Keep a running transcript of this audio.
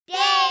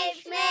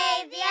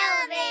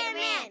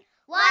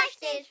washed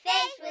his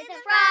face with a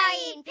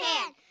frying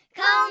pan,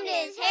 combed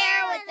his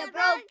hair with a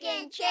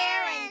broken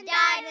chair, and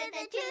died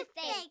with a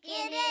toothache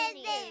in his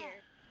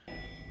ear.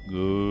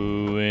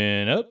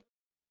 Going up.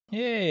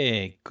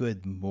 Hey,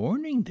 good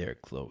morning there,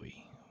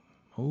 Chloe.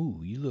 Oh,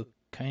 you look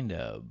kind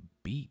of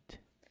beat.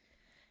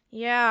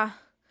 Yeah,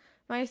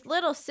 my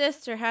little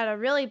sister had a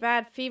really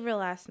bad fever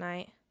last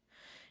night,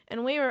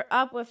 and we were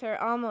up with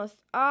her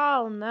almost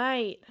all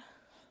night.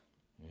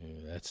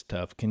 That's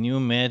tough. Can you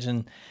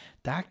imagine?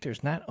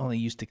 Doctors not only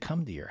used to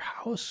come to your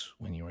house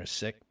when you were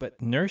sick,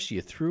 but nurse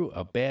you through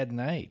a bad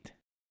night.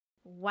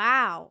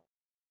 Wow.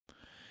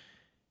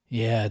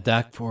 Yeah,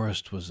 Doc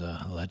Forrest was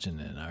a legend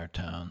in our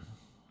town.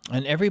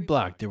 On every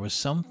block, there was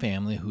some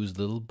family whose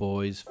little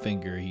boy's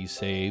finger he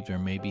saved, or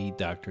maybe he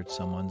doctored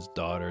someone's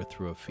daughter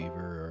through a fever,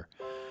 or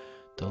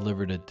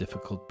delivered a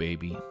difficult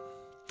baby.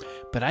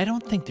 But I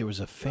don't think there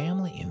was a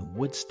family in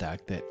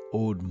Woodstock that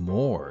owed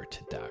more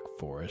to Doc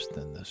Forrest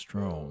than the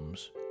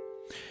Stromes.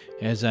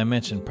 As I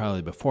mentioned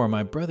probably before,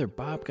 my brother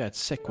Bob got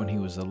sick when he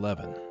was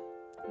 11.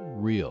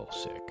 Real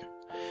sick.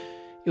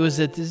 It was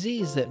a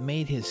disease that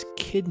made his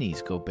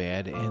kidneys go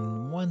bad,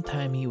 and one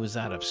time he was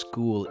out of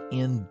school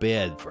in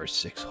bed for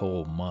 6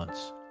 whole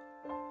months.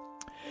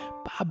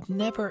 Bob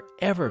never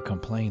ever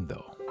complained,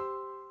 though.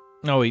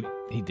 No, he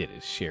did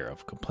his share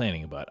of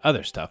complaining about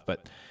other stuff,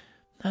 but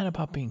not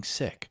about being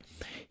sick.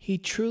 He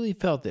truly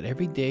felt that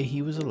every day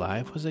he was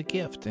alive was a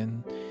gift,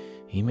 and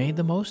he made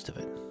the most of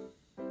it.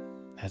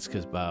 That's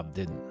because Bob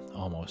didn't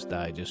almost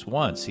die just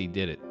once. He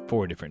did it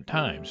 4 different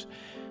times,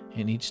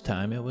 and each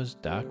time it was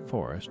Doc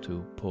Forrest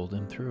who pulled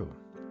him through.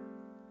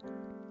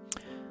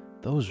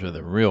 Those were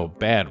the real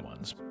bad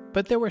ones,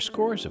 but there were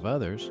scores of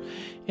others,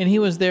 and he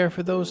was there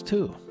for those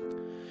too.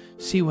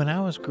 See, when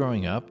I was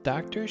growing up,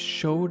 doctors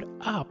showed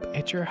up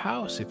at your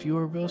house if you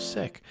were real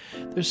sick.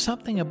 There's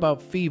something about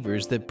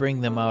fevers that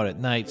bring them out at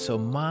night, so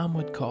Mom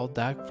would call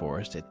Doc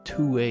Forrest at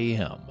 2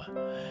 a.m.,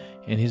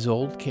 and his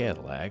old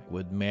Cadillac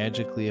would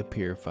magically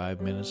appear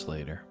 5 minutes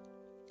later.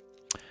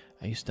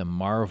 I used to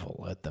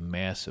marvel at the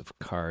massive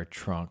car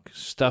trunk,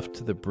 stuffed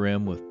to the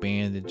brim with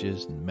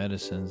bandages and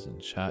medicines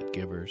and shot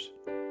givers.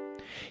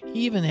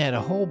 He even had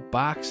a whole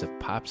box of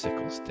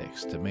popsicle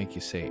sticks to make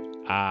you say,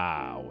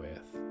 "ah,"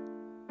 with.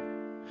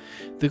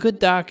 The good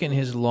doc in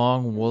his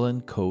long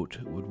woolen coat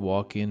would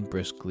walk in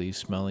briskly,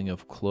 smelling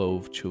of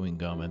clove chewing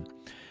gum and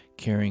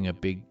carrying a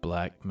big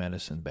black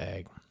medicine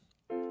bag.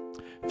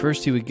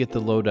 First he would get the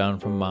lowdown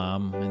from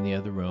Mom in the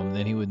other room,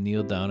 then he would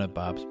kneel down at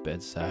Bob's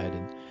bedside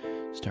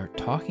and start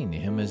talking to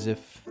him as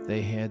if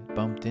they had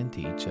bumped into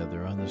each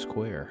other on the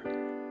square.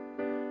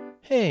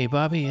 "Hey,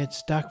 Bobby,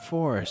 it's Doc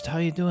Forrest. How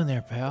you doing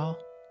there, pal?"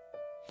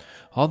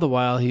 All the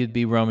while he'd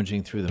be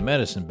rummaging through the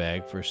medicine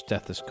bag for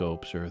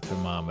stethoscopes or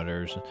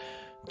thermometers.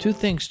 2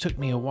 things took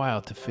me a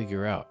while to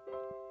figure out: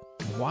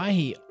 why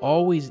he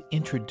always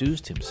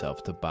introduced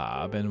himself to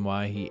Bob and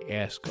why he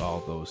asked all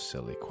those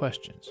silly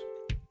questions.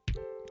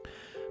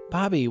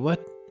 "Bobby,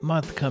 what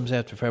month comes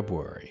after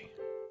February?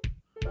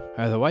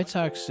 Are the White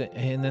Sox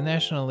in the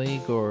National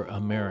League or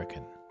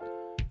American?"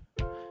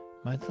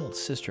 My little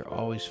sister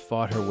always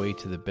fought her way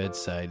to the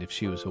bedside if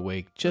she was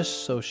awake,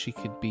 just so she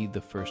could be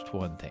the first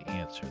one to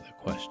answer the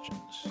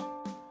questions.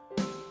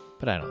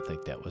 But I don't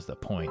think that was the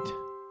point.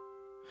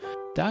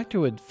 Doctor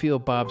would feel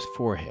Bob's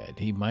forehead.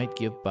 He might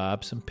give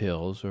Bob some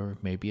pills or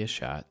maybe a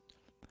shot.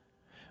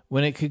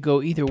 When it could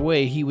go either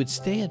way, he would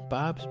stay at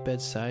Bob's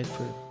bedside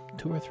for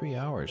 2 or 3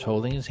 hours,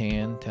 holding his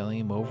hand, telling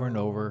him over and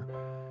over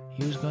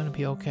he was going to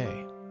be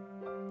okay.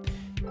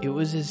 It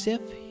was as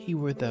if he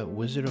were the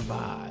Wizard of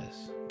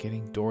Oz,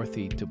 getting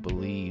Dorothy to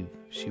believe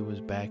she was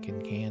back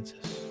in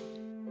Kansas.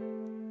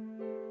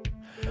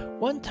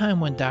 One time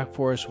when Doc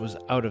Forrest was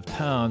out of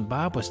town,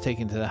 Bob was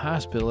taken to the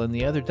hospital, and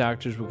the other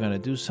doctors were going to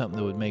do something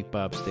that would make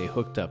Bob stay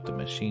hooked up to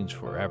machines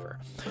forever.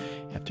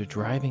 After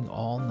driving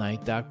all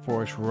night, Doc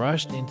Forrest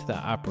rushed into the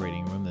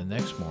operating room the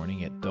next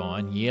morning at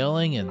dawn,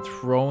 yelling and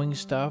throwing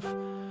stuff,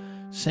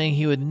 saying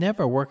he would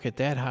never work at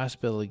that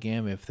hospital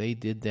again if they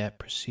did that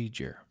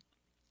procedure.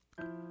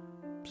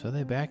 So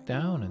they backed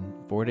down,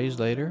 and 4 days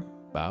later,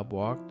 Bob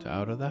walked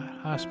out of the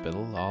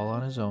hospital all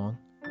on his own.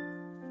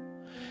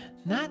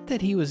 Not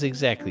that he was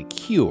exactly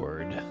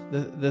cured.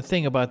 The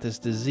thing about this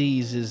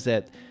disease is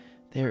that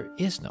there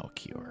is no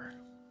cure.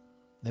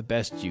 The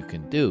best you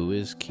can do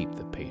is keep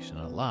the patient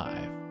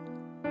alive.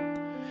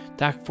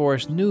 Doc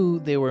Forrest knew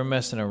they were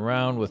messing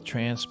around with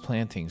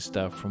transplanting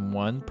stuff from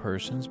one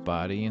person's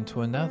body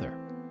into another.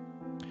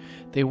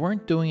 They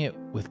weren't doing it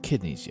with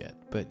kidneys yet,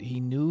 but he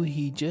knew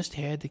he just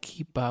had to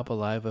keep Bob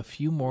alive a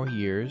few more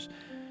years,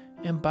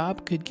 and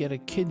Bob could get a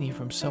kidney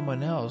from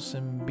someone else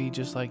and be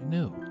just like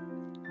new.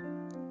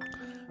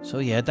 So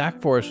yeah,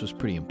 Doc Forrest was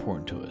pretty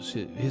important to us,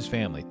 his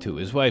family too.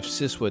 His wife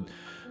Sis would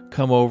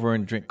come over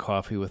and drink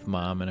coffee with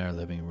Mom in our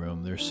living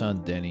room. Their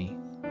son Denny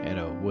had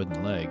a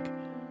wooden leg.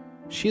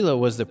 Sheila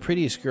was the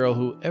prettiest girl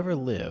who ever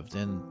lived,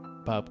 and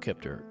Bob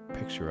kept her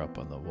picture up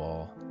on the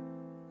wall.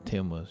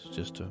 Tim was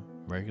just a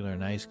regular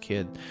nice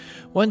kid.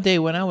 One day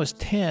when I was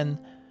 10,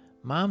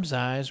 Mom's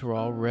eyes were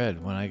all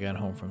red when I got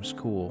home from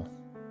school.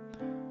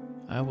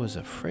 I was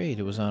afraid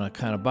it was on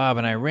account of Bob,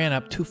 and I ran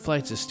up 2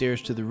 flights of stairs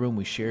to the room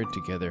we shared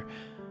together.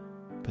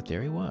 But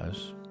there he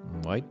was,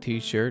 white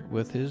t-shirt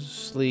with his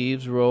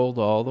sleeves rolled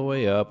all the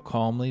way up,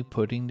 calmly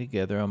putting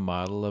together a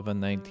model of a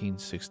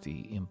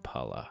 1960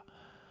 Impala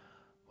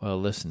while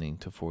listening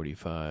to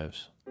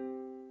 45s.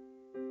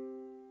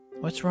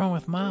 "What's wrong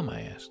with Mom?"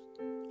 I asked.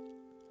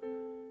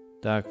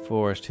 "Doc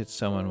Forrest hit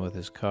someone with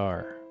his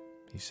car,"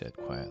 he said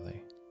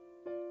quietly.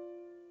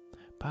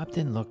 Bob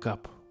didn't look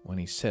up when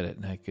he said it,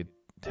 and I could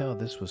tell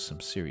this was some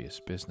serious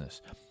business.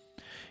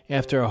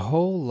 After a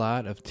whole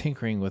lot of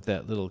tinkering with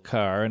that little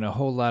car and a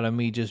whole lot of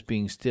me just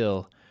being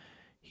still,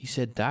 he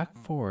said Doc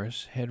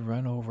Forrest had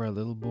run over a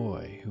little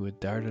boy who had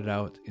darted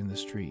out in the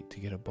street to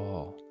get a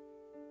ball.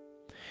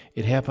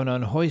 It happened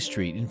on Hoy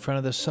Street in front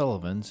of the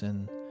Sullivans,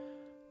 and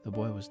the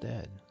boy was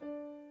dead.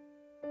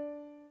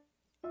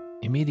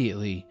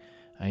 Immediately,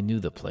 I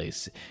knew the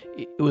place.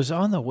 It was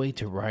on the way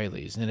to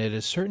Riley's, and at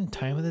a certain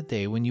time of the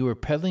day, when you were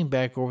pedaling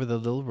back over the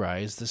little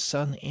rise, the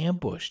sun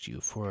ambushed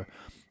you for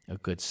a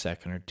good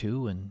second or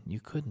two, and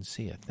you couldn't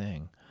see a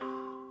thing.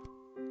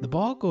 The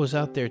ball goes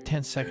out there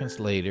 10 seconds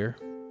later.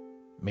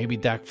 Maybe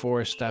Doc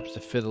Forrest stops to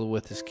fiddle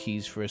with his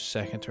keys for a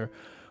second, or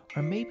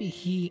maybe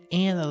he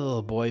and the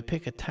little boy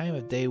pick a time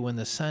of day when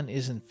the sun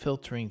isn't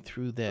filtering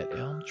through that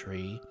elm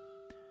tree,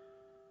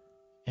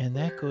 and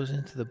that goes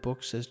into the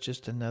books as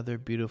just another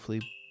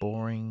beautifully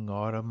boring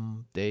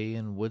autumn day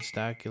in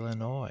Woodstock,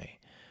 Illinois.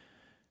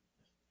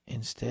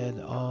 Instead,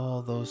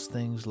 all those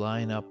things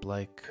line up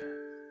like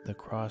the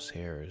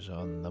crosshairs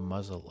on the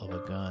muzzle of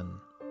a gun,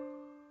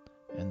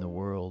 and the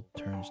world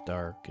turns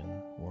dark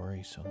and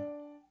worrisome.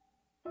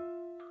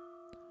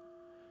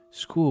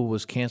 School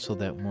was canceled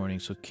that morning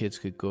so kids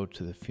could go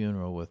to the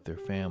funeral with their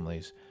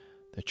families.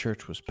 The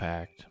church was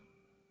packed.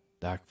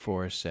 Doc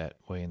Forrest sat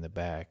way in the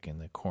back in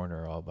the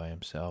corner all by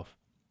himself.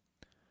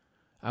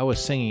 I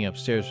was singing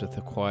upstairs with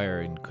the choir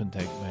and couldn't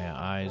take my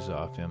eyes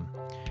off him.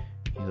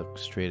 He looked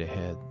straight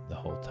ahead the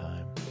whole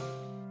time.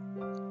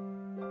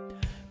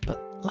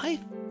 But life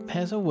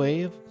has a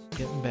way of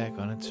getting back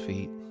on its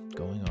feet,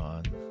 going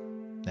on.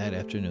 That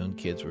afternoon,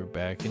 kids were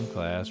back in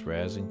class,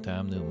 razzing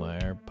Tom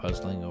Newmeyer,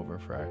 puzzling over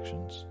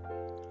fractions.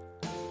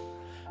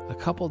 A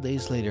couple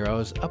days later, I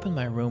was up in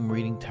my room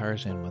reading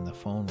Tarzan when the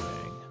phone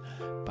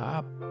rang.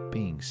 Bob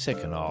being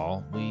sick and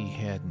all, we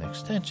had an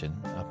extension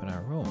up in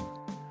our room.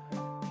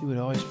 He would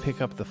always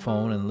pick up the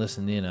phone and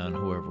listen in on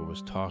whoever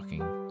was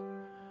talking,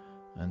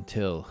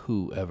 until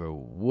whoever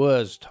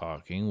was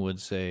talking would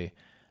say,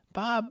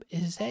 "Bob,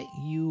 is that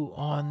you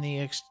on the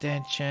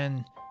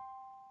extension?"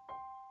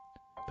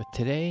 But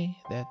today,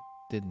 that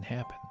didn't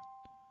happen,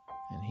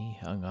 and he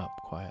hung up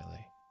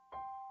quietly.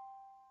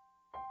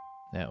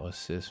 That was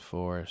Sis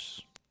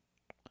Forrest.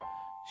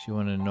 She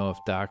wanted to know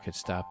if Doc had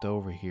stopped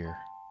over here.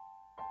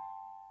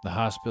 The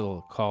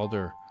hospital called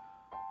her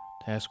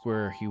to ask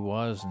where he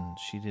was, and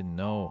she didn't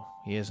know.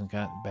 He hasn't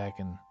gotten back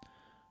in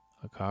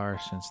a car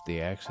since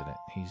the accident.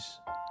 He's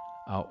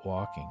out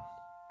walking.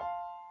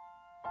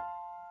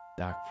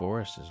 Doc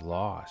Forrest is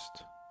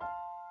lost.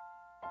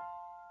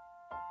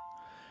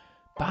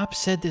 Bob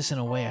said this in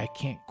a way I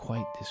can't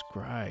quite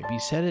describe. He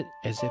said it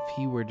as if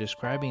he were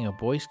describing a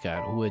Boy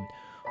Scout who had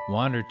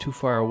wandered too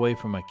far away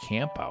from a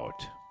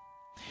campout.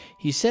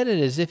 He said it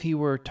as if he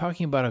were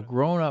talking about a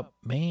grown-up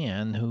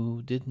man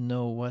who didn't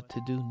know what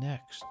to do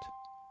next.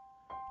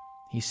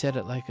 He said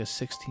it like a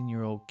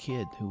 16-year-old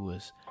kid who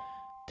was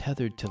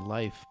tethered to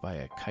life by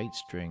a kite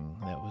string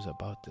that was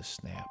about to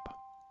snap.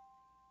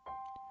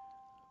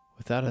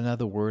 Without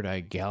another word, I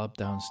galloped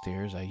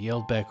downstairs. I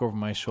yelled back over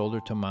my shoulder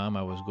to Mom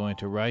I was going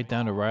to ride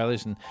down to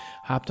Riley's and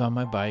hopped on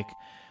my bike.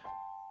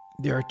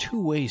 There are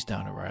 2 ways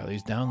down to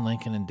Riley's, down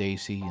Lincoln and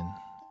Dacey and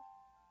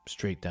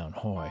straight down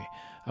Hoy.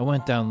 I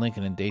went down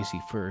Lincoln and Dacey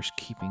first,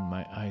 keeping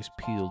my eyes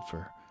peeled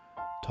for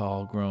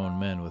tall, grown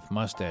men with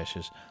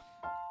mustaches.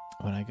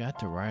 When I got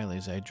to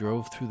Riley's, I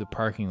drove through the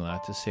parking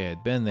lot to say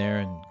I'd been there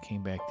and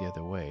came back the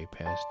other way,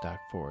 past Doc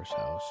Forrest's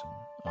house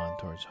and on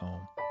towards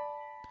home.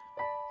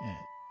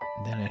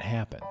 And then it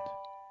happened.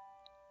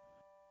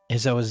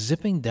 As I was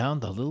zipping down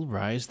the little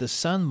rise, the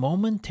sun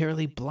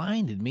momentarily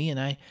blinded me, and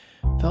I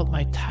felt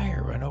my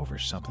tire run over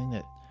something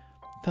that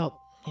felt,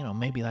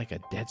 maybe like a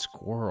dead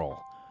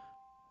squirrel.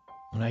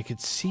 When I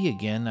could see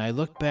again, I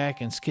looked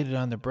back and skidded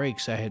on the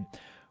brakes. I had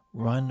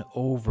run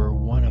over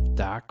one of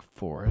Doc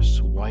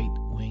Forrest's white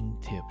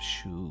wingtip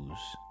shoes.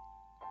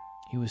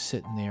 He was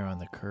sitting there on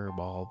the curb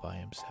all by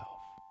himself.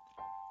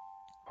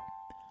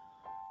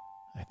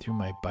 I threw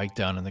my bike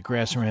down in the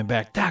grass and ran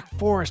back. "Doc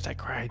Forrest," I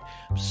cried.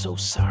 "I'm so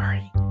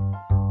sorry."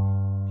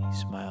 He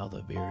smiled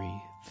a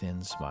very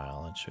thin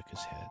smile and shook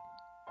his head.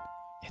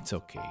 "It's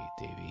okay,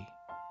 Davy,"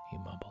 he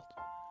mumbled.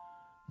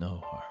 "No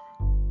harm."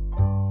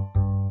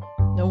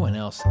 No one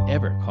else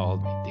ever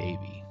called me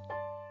Davy,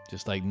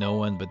 just like no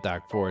one but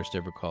Doc Forrest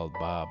ever called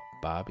Bob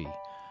Bobby.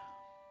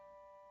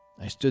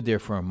 I stood there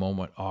for a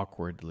moment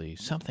awkwardly.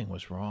 Something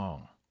was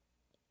wrong.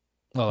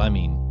 Well,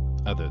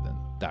 other than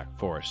Doc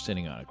Forrest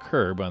sitting on a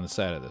curb on the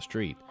side of the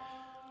street.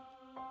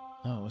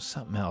 Oh, it was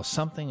something else.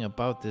 Something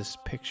about this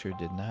picture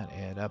did not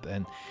add up.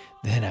 And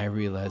then I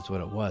realized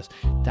what it was.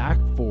 Doc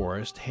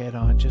Forrest had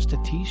on just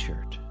a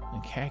t-shirt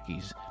and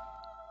khakis.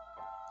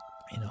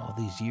 In all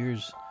these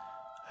years,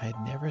 I had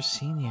never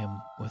seen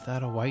him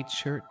without a white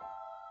shirt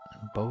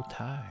and bow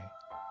tie.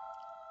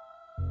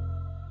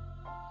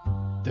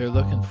 They're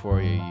looking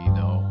for you, you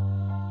know.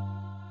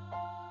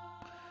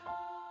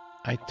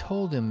 I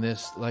told him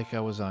this like I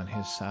was on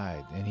his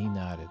side, and he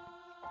nodded.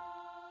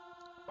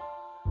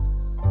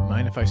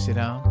 Mind if I sit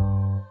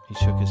down? He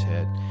shook his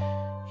head.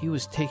 He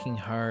was taking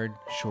hard,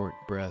 short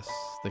breaths,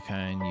 the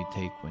kind you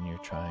take when you're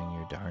trying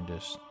your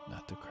darndest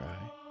not to cry.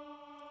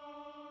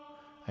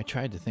 I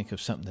tried to think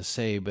of something to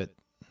say, but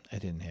I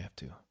didn't have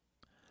to.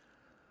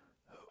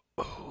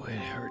 Oh, it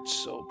hurts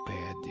so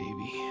bad,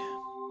 Davy.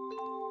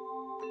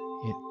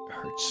 It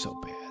hurts so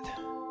bad.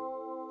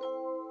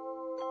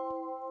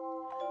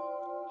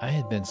 I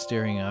had been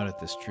staring out at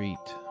the street.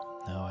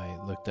 Now I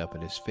looked up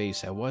at his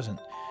face. I wasn't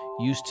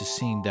used to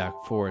seeing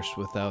Doc Forrest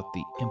without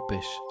the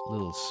impish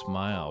little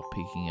smile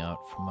peeking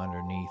out from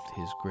underneath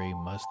his gray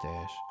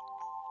mustache.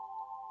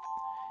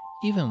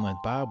 Even when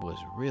Bob was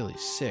really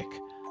sick,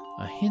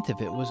 a hint of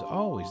it was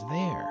always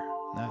there.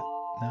 Not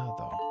now,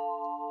 though.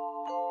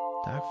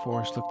 Doc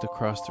Forrest looked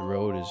across the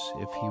road as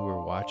if he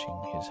were watching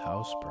his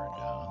house burn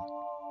down.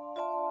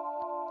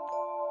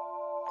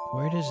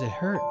 Where does it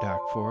hurt,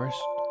 Doc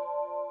Forrest?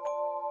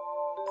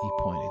 He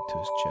pointed to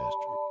his chest.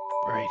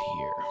 Right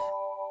here.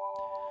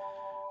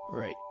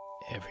 Right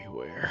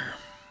everywhere.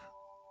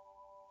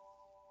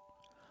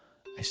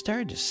 I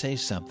started to say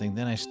something,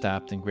 then I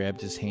stopped and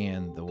grabbed his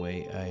hand the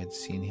way I had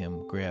seen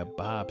him grab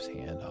Bob's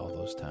hand all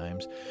those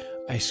times.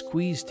 I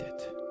squeezed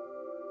it,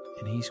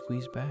 and he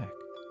squeezed back.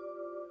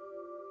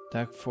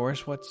 Doc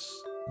Forrest,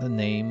 what's the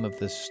name of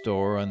the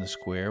store on the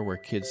square where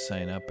kids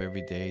sign up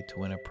every day to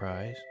win a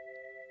prize?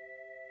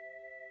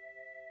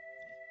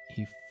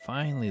 He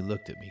finally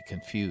looked at me,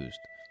 confused.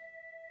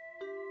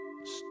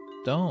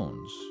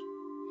 Stones,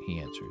 he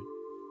answered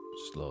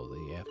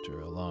slowly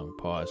after a long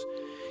pause.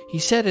 He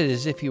said it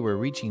as if he were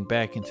reaching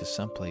back into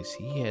someplace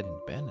he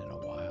hadn't been in a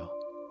while.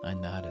 I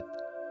nodded.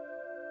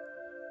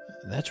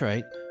 That's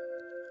right.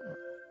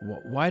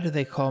 Why do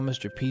they call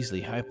Mr.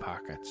 Peasley High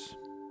Pockets?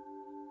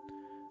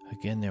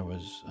 Again there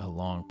was a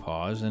long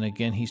pause, and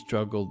again he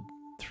struggled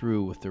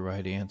through with the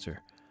right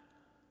answer.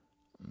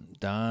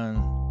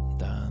 Don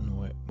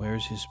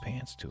wears his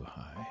pants too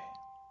high.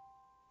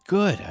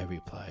 Good, I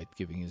replied,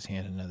 giving his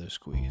hand another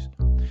squeeze.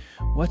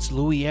 What's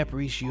Louis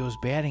Aparicio's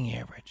batting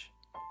average?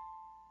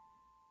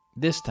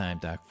 This time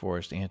Doc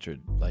Forrest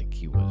answered like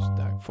he was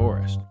Doc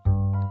Forrest.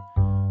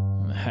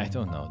 I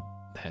don't know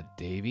that,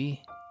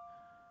 Davy.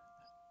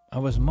 I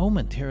was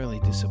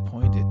momentarily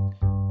disappointed.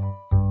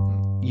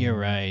 You're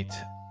right.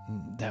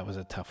 That was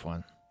a tough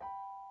one.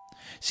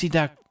 See,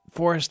 Doc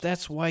Forrest,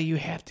 that's why you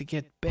have to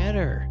get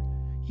better.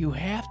 You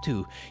have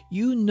to.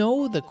 You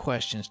know the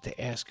questions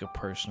to ask a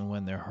person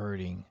when they're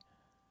hurting.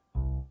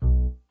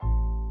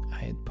 I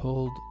had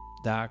pulled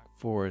Doc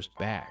Forrest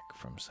back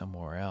from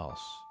somewhere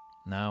else.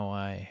 Now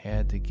I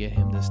had to get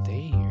him to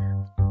stay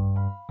here.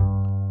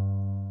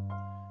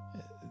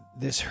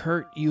 This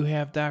hurt you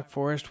have, Doc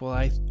Forrest, well,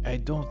 I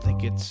don't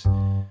think it's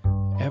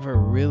ever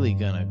really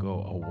gonna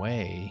go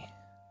away.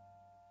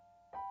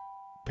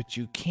 But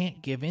you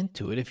can't give in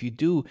to it. If you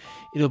do,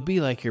 it'll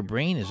be like your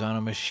brain is on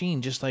a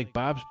machine, just like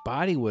Bob's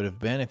body would have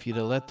been if you'd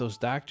have let those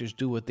doctors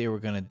do what they were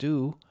going to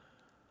do.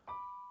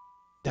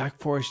 Doc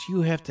Forrest,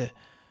 you have to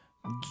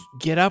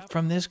get up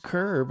from this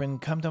curb and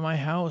come to my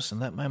house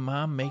and let my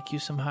mom make you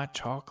some hot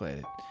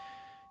chocolate.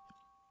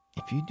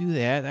 If you do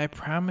that, I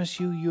promise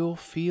you'll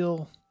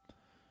feel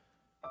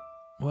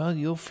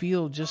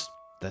just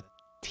the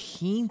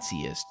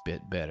teensiest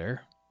bit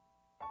better.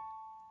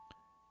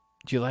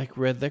 Do you like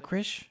red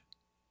licorice?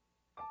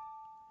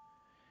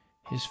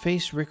 His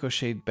face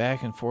ricocheted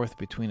back and forth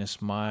between a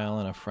smile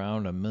and a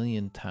frown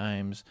 1,000,000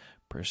 times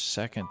per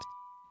second.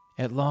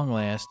 At long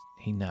last,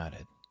 he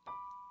nodded.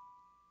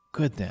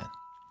 Good then.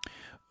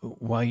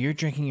 While you're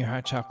drinking your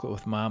hot chocolate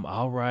with Mom,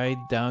 I'll ride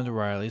down to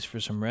Riley's for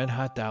some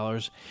red-hot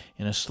dollars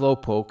and a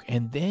Slowpoke,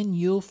 and then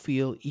you'll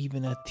feel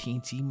even a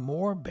teensy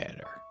more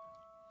better.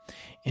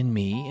 And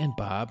me and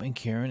Bob and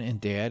Karen and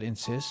Dad and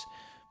Sis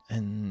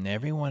and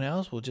everyone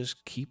else will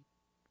just keep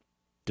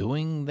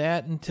doing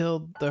that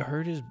until the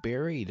hurt is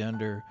buried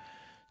under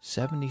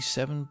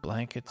 77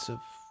 blankets of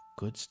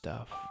good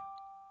stuff.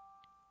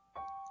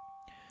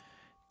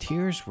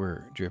 Tears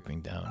were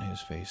dripping down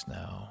his face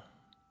now.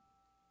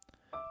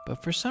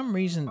 But for some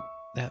reason,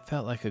 that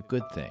felt like a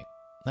good thing.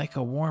 Like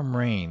a warm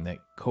rain that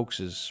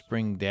coaxes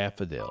spring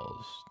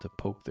daffodils to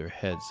poke their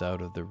heads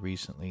out of the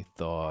recently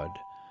thawed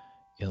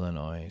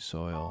Illinois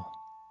soil.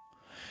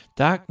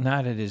 Doc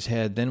nodded his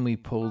head, then we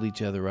pulled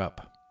each other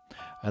up.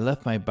 I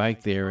left my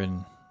bike there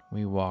and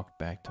we walked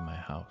back to my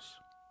house.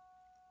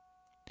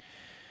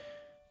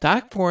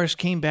 Doc Forrest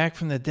came back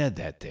from the dead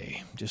that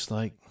day, just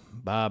like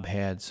Bob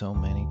had so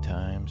many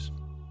times.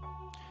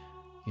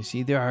 You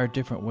see, there are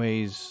different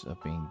ways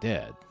of being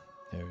dead.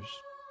 There's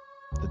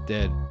the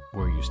dead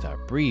where you stop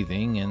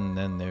breathing, and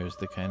then there's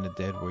the kind of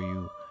dead where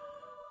you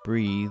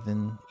breathe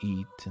and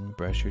eat and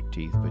brush your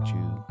teeth, but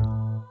you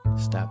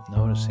stop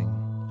noticing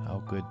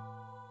how good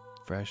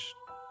fresh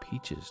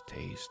peaches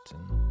taste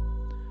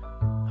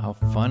and how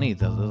funny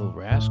the little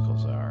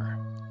rascals are.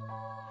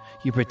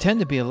 You pretend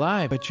to be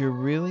alive, but you're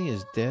really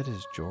as dead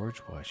as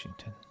George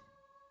Washington.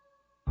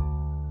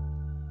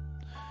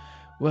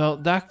 Well,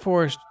 Doc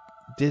Forrest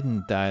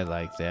didn't die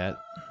like that.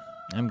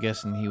 I'm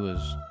guessing he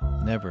was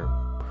never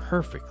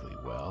perfectly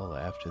well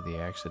after the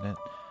accident.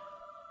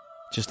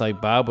 Just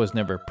like Bob was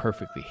never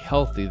perfectly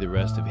healthy the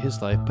rest of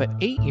his life. But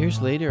 8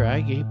 years later,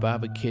 I gave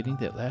Bob a kidney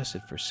that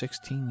lasted for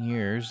 16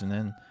 years, and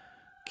then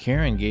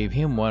Karen gave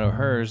him one of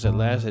hers that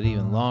lasted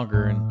even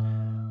longer. And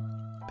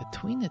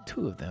between the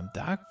two of them,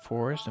 Doc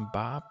Forrest and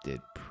Bob did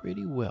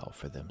pretty well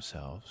for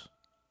themselves.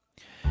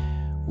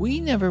 We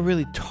never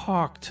really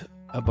talked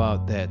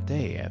about that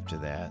day after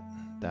that,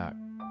 Doc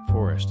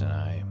Forrest and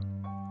I.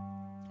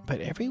 But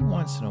every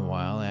once in a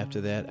while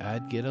after that,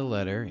 I'd get a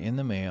letter in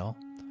the mail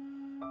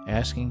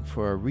asking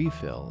for a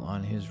refill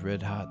on his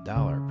red-hot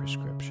dollar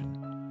prescription.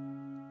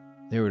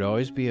 There would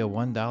always be a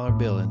 $1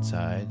 bill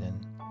inside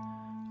and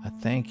a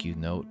thank you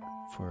note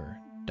for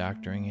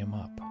doctoring him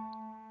up.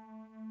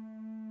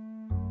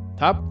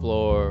 Top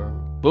floor,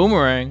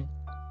 Boomerang.